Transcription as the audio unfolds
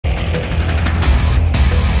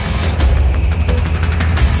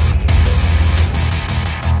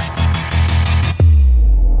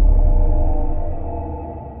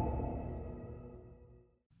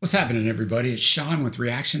What's happening, everybody? It's Sean with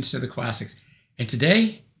Reactions to the Classics. And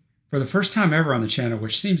today, for the first time ever on the channel,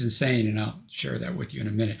 which seems insane, and I'll share that with you in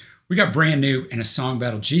a minute, we got brand new in a song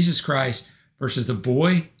battle, Jesus Christ versus the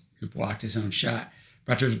boy who blocked his own shot.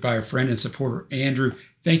 Brought to us by our friend and supporter, Andrew.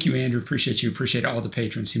 Thank you, Andrew. Appreciate you. Appreciate all the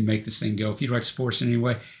patrons who make this thing go. If you'd like to support us in any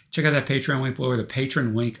way, check out that Patreon link below, or the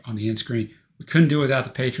patron link on the end screen. We couldn't do it without the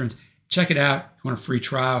patrons. Check it out. If you want a free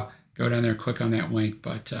trial, go down there and click on that link.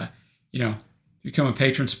 But, if you become a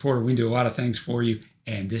patron supporter, we can do a lot of things for you,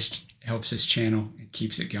 and this helps this channel and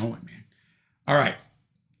keeps it going, man. All right.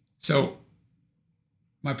 So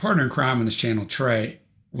my partner in crime on this channel, Trey,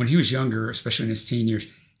 when he was younger, especially in his teen years,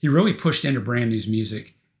 he really pushed into Brand New's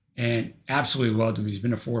music and absolutely loved them. He's been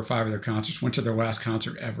to 4 or 5 of their concerts, went to their last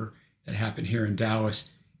concert ever that happened here in Dallas,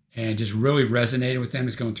 and just really resonated with them.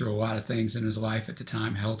 He's going through a lot of things in his life at the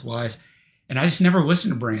time, health-wise. And I just never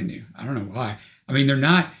listened to Brand New. I don't know why. I mean,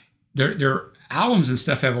 their albums and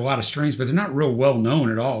stuff have a lot of streams, but they're not real well known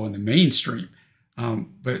at all in the mainstream.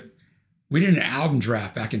 But we did an album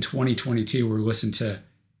draft back in 2022 where we listened to,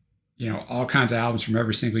 all kinds of albums from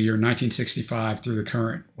every single year, 1965 through the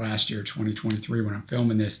current last year, 2023, when I'm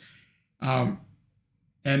filming this. And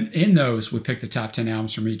in those, we picked the top 10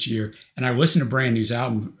 albums from each year. And I listened to Brand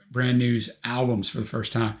New's albums for the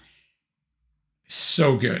first time.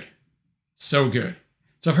 So good. So good.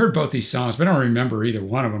 So I've heard both these songs, but I don't remember either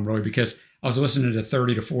one of them really, because I was listening to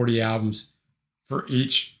 30 to 40 albums for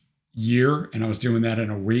each year, and I was doing that in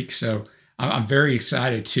a week. So I'm very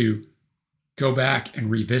excited to go back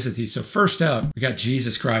and revisit these. So first up, we got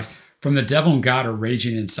Jesus Christ. From The Devil and God Are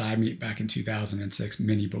Raging Inside Me back in 2006.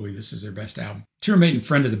 Many believe this is their best album. Tour-mate and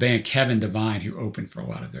friend of the band, Kevin Devine, who opened for a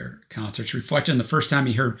lot of their concerts, reflected on the first time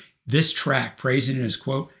he heard this track, praising it as,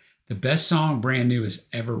 quote, the best song Brand New has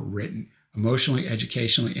ever written, emotionally,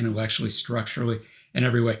 educationally, intellectually, structurally, in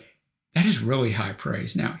every way. That is really high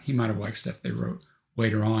praise. Now, he might have liked stuff they wrote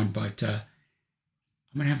later on, but I'm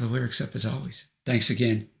going to have the lyrics up as always. Thanks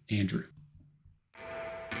again, Andrew.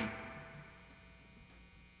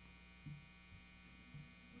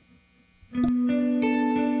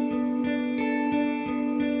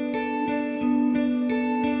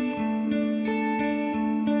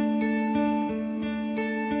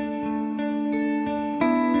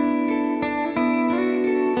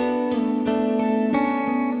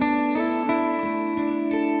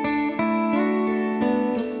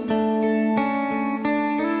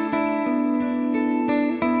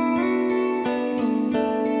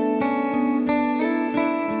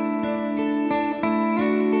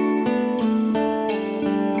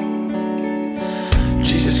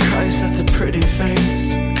 That's a pretty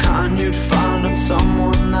face, the kind you'd find on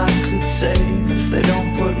someone I could save if they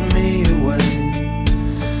don't put me away.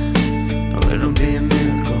 Oh, it'll be a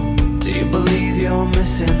miracle. Do you believe you're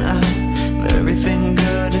missing out? That everything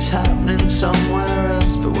good is happening somewhere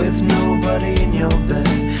else, but with nobody in your bed,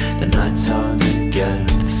 the night's hard to get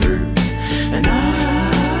through. And I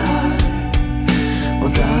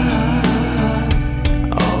will die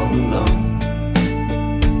all alone.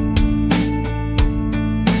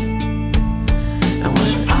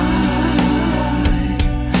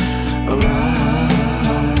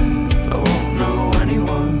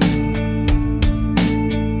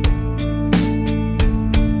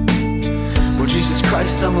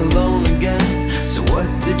 I'm alone again. So what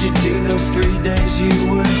did you do those 3 days you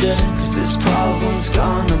were dead? Cause this problem's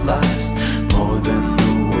gonna last more than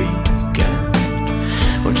the weekend.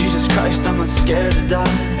 Oh Jesus Christ, I'm not scared to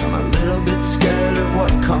die. I'm a little bit scared of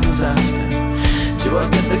what comes after. Do I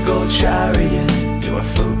get the gold chariot? Do I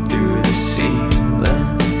float through the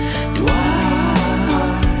ceiling? Do I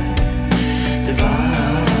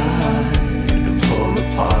divide and pull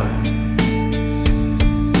apart?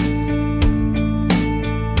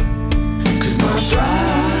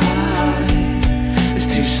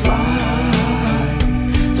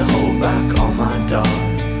 To hold back all my dark,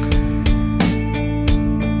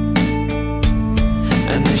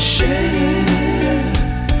 and the ship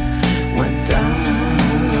went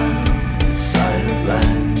down inside of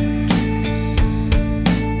land.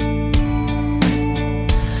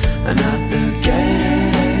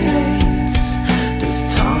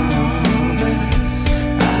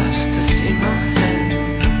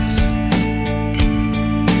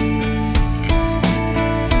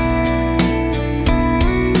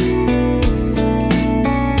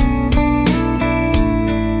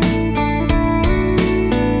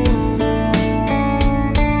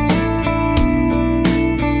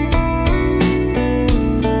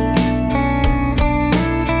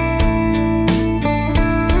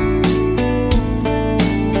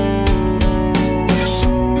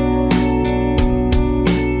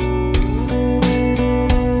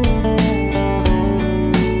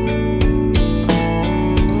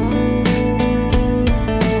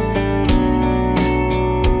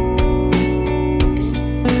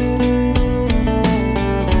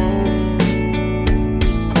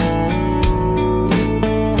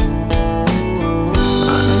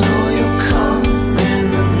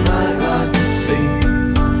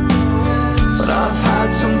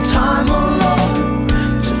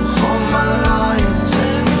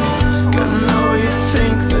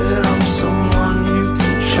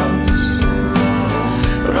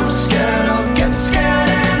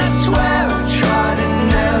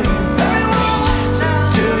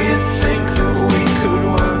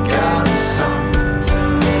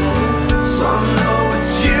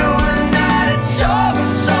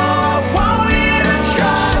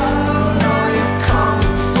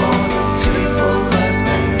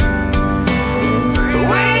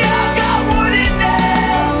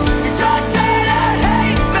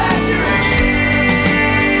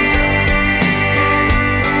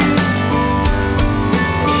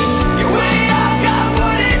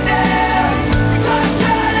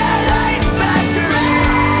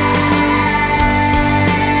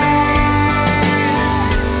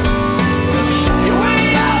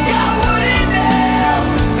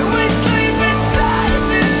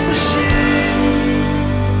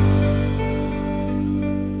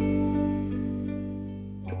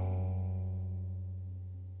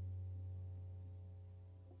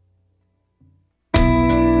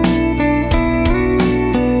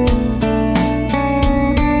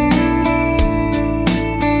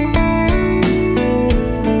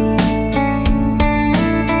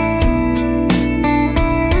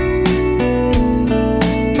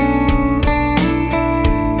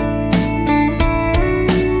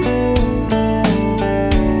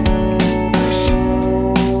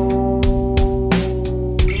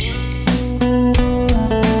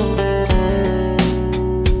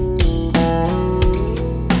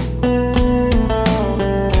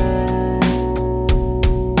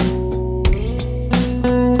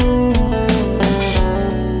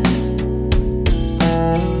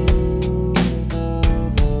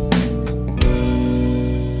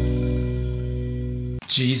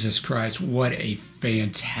 Jesus Christ, what a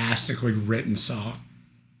fantastically written song.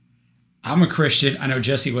 I'm a Christian. I know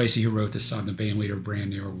Jesse Lacey, who wrote this song, the band leader of Brand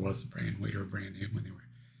New, or was the band leader of Brand New when they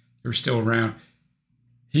were still around.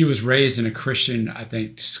 He was raised in a Christian, I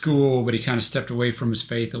think, school, but he kind of stepped away from his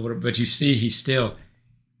faith a little. But you see, he's still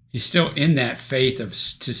in that faith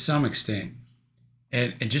to some extent.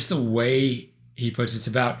 And just the way he puts it, it's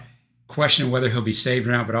about questioning whether he'll be saved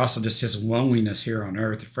or not, but also just his loneliness here on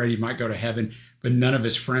earth, afraid he might go to heaven, but none of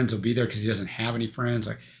his friends will be there because he doesn't have any friends.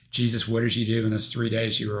 Like, Jesus, what did you do in those 3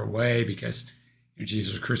 days you were away? Because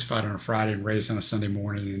Jesus was crucified on a Friday and raised on a Sunday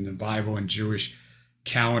morning. In the Bible and Jewish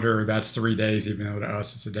calendar, that's 3 days, even though to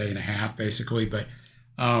us it's a day and a half, basically. But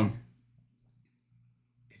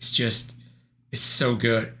it's so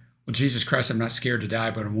good. Well, Jesus Christ, I'm not scared to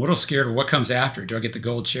die, but I'm a little scared of what comes after. Do I get the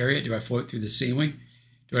gold chariot? Do I float through the ceiling?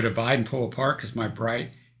 Do I divide and pull apart because my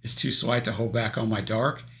bright is too slight to hold back all my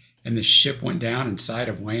dark? And the ship went down in sight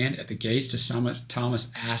of land. At the gates to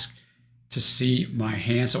Thomas asked to see my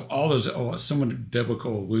hand. So all those, some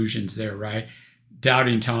biblical allusions there, right?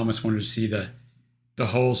 Doubting Thomas wanted to see the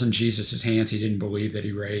holes in Jesus's hands. He didn't believe that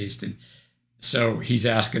he raised. And so he's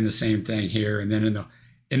asking the same thing here. And then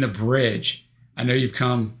in the bridge, I know you're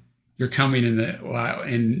coming in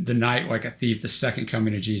the night like a thief, the second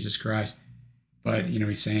coming of Jesus Christ. But,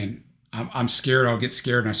 he's saying, I'm scared. I'll get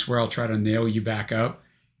scared. And I swear I'll try to nail you back up.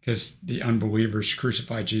 Because the unbelievers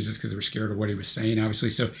crucified Jesus because they were scared of what he was saying, obviously.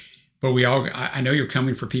 So, but I know you're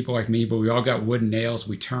coming for people like me, but we all got wooden nails.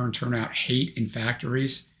 We turn out hate in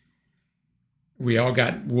factories. We all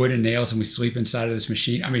got wood and nails and we sleep inside of this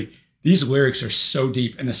machine. I mean, these lyrics are so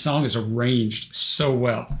deep and the song is arranged so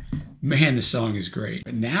well. Man, the song is great.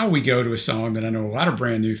 But now we go to a song that I know a lot of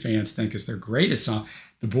Brand New fans think is their greatest song.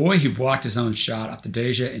 The Boy Who Blocked His Own Shot off the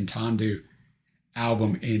Deja and Tandu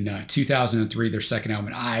album in 2003, their second album.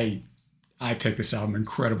 And I picked this album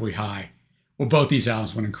incredibly high. Well, both these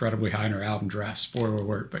albums went incredibly high in our album draft. Spoiler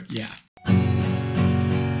alert, but yeah.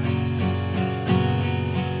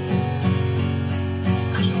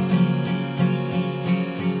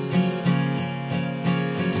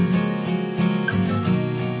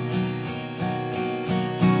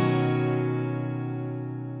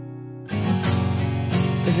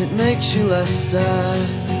 If it makes you less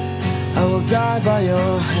sad, I will die by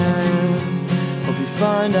your hand. Hope you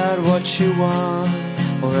find out what you want.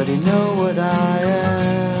 Already know what I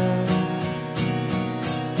am.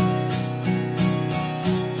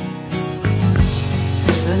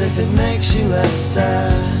 And if it makes you less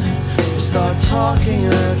sad, we'll start talking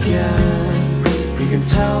again. You can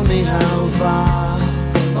tell me how far.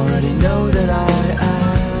 Already know that I am.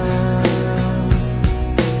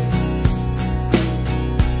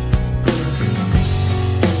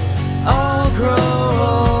 Grow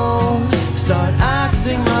old, start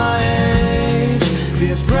acting my age,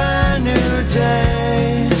 be a brand new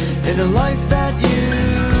day in a life that you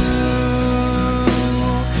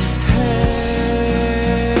hate.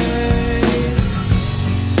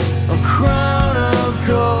 A crown of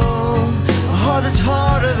gold, a heart that's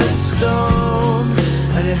harder than stone,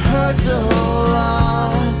 and it hurts a whole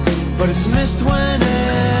lot, but it's missed when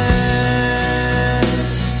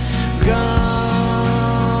it's gone.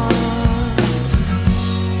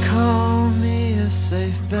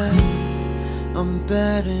 Safe bet, I'm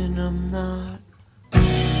betting I'm not.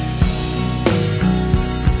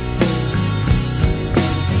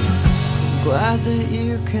 Glad that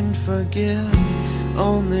you can forgive,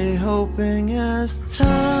 only hoping as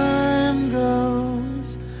time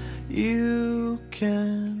goes you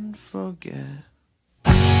can forget.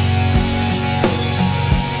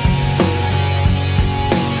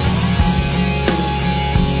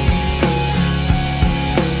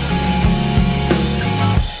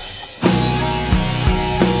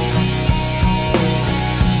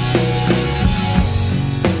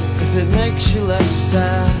 If it makes you less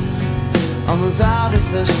sad, I'll move out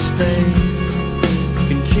of the state. You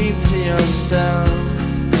can keep to yourself,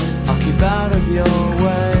 I'll keep out of your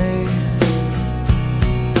way.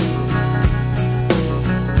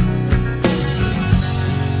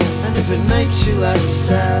 And if it makes you less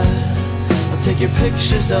sad, I'll take your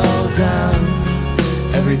pictures all down.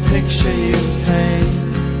 Every picture you paint,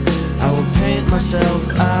 I will paint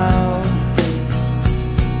myself out.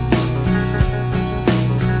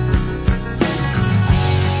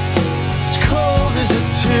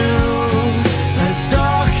 And it's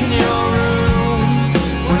dark in your room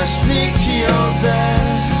when I sneak to your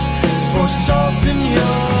bed to pour salt in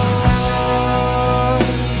your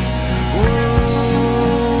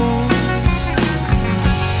wound.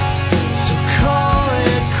 So call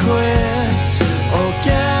it quits or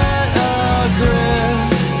get a grip.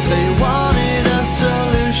 Say you wanted us alive.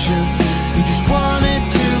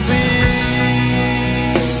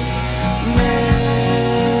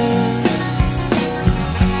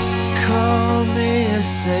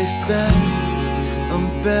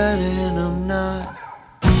 not.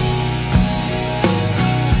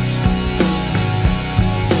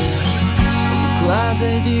 Glad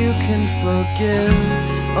that you can forgive,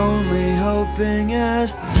 only hoping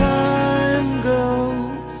as time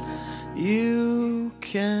goes, you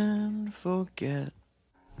can forget.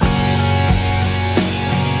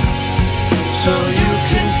 So you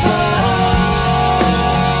can forget,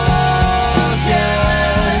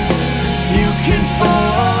 you can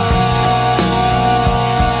forget.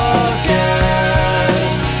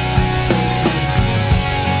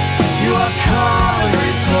 You are calm and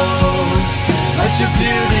reposed, let your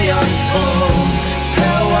beauty unfold,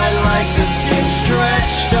 pale white like the skin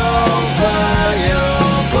stretched over your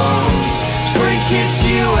bones. Spring keeps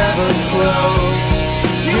you ever close,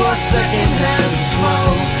 you are secondhand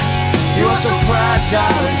smoke. You are so fragile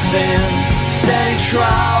and thin, standing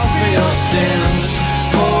trial for your sins,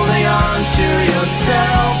 holding on to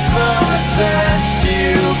yourself the best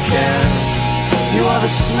you can. You are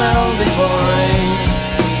the smell before rain,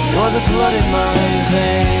 you are the blood in my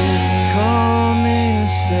veins. Call me a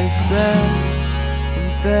safe bet,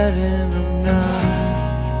 I'm betting I'm not.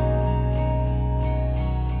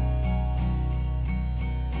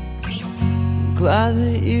 Glad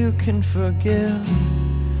that you can forgive,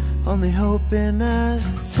 only hoping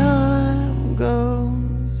as time goes,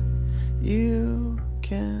 you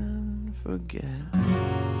can forget.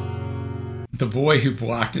 The boy who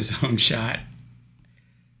blocked his own shot.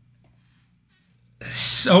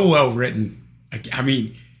 So well written. I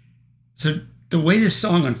mean, so the way this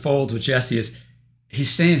song unfolds with Jesse is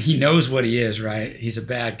he's saying he knows what he is, right? He's a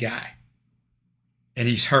bad guy. And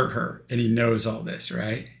he's hurt her, and he knows all this,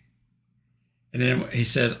 right? And then he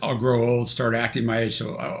says, I'll grow old, start acting my age.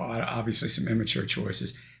 So obviously some immature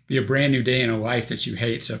choices. Be a brand new day in a life that you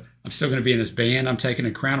hate. So I'm still going to be in this band. I'm taking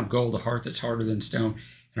a crown of gold, a heart that's harder than stone.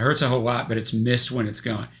 It hurts a whole lot, but it's missed when it's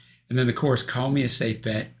gone. And then the chorus, call me a safe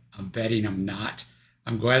bet. I'm betting I'm not.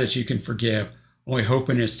 I'm glad that you can forgive. Only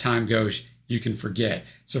hoping as time goes, you can forget.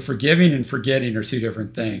 So forgiving and forgetting are two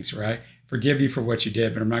different things, right? Forgive you for what you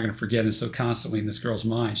did, but I'm not going to forget. And so constantly in this girl's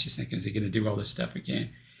mind, she's thinking, is he going to do all this stuff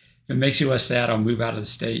again? If it makes you less sad, I'll move out of the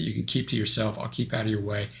state. You can keep to yourself. I'll keep out of your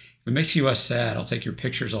way. If it makes you less sad, I'll take your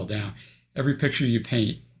pictures all down. Every picture you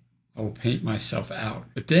paint, I will paint myself out.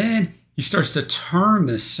 But then he starts to turn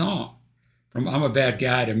this song from I'm a bad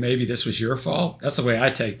guy to maybe this was your fault. That's the way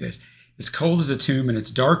I take this. It's cold as a tomb and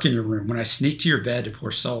it's dark in your room when I sneak to your bed to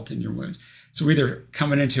pour salt in your wounds. So either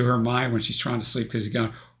coming into her mind when she's trying to sleep because he's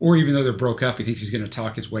gone, or even though they're broke up, he thinks he's going to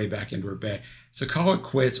talk his way back into her bed. So call it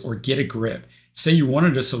quits or get a grip. Say you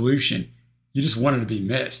wanted a solution, you just wanted to be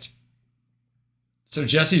missed. So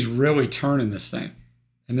Jesse's really turning this thing.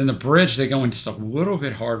 And then the bridge, they go in just a little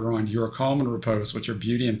bit harder on, you are calm and repose, with your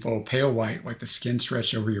beauty and full, pale white, like the skin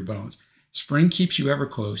stretched over your bones. Spring keeps you ever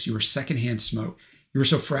close, you are secondhand smoke. You are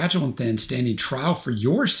so fragile and thin, standing trial for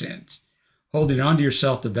your sins, holding on to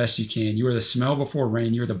yourself the best you can. You are the smell before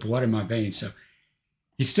rain, you are the blood in my veins. So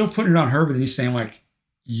he's still putting it on her, but then he's saying like,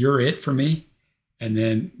 you're it for me. And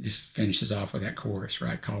then just finishes off with that chorus,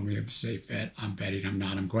 right? Call me a safe bet. I'm betting I'm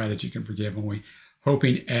not. I'm glad that you can forgive. Only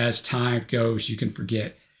hoping as time goes, you can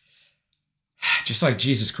forget. Just like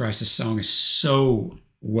Jesus Christ, this song is so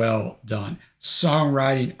well done.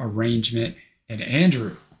 Songwriting, arrangement, and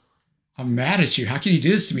Andrew, I'm mad at you. How can you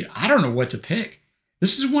do this to me? I don't know what to pick.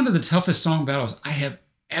 This is one of the toughest song battles I have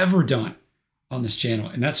ever done on this channel.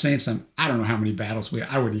 And that's saying something. I don't know how many battles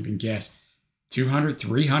I wouldn't even guess. 200,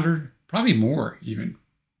 300? Probably more even,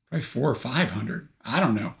 probably 400 or 500. I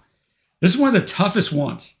don't know. This is one of the toughest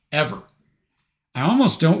ones ever. I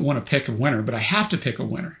almost don't want to pick a winner, but I have to pick a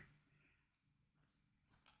winner.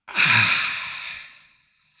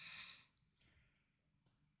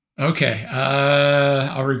 Okay,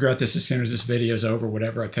 I'll regret this as soon as this video is over,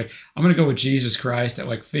 whatever I pick. I'm going to go with Jesus Christ at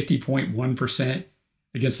like 50.1%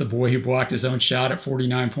 against the boy who blocked his own shot at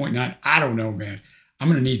 49.9. I don't know, man. I'm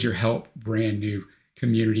going to need your help, brand new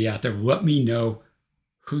community out there. Let me know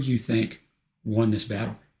who you think won this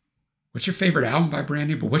battle. What's your favorite album by Brand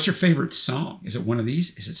New? But what's your favorite song? Is it one of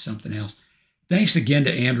these? Is it something else? Thanks again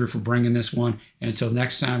to Andrew for bringing this one. And until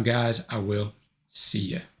next time, guys, I will see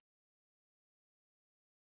you.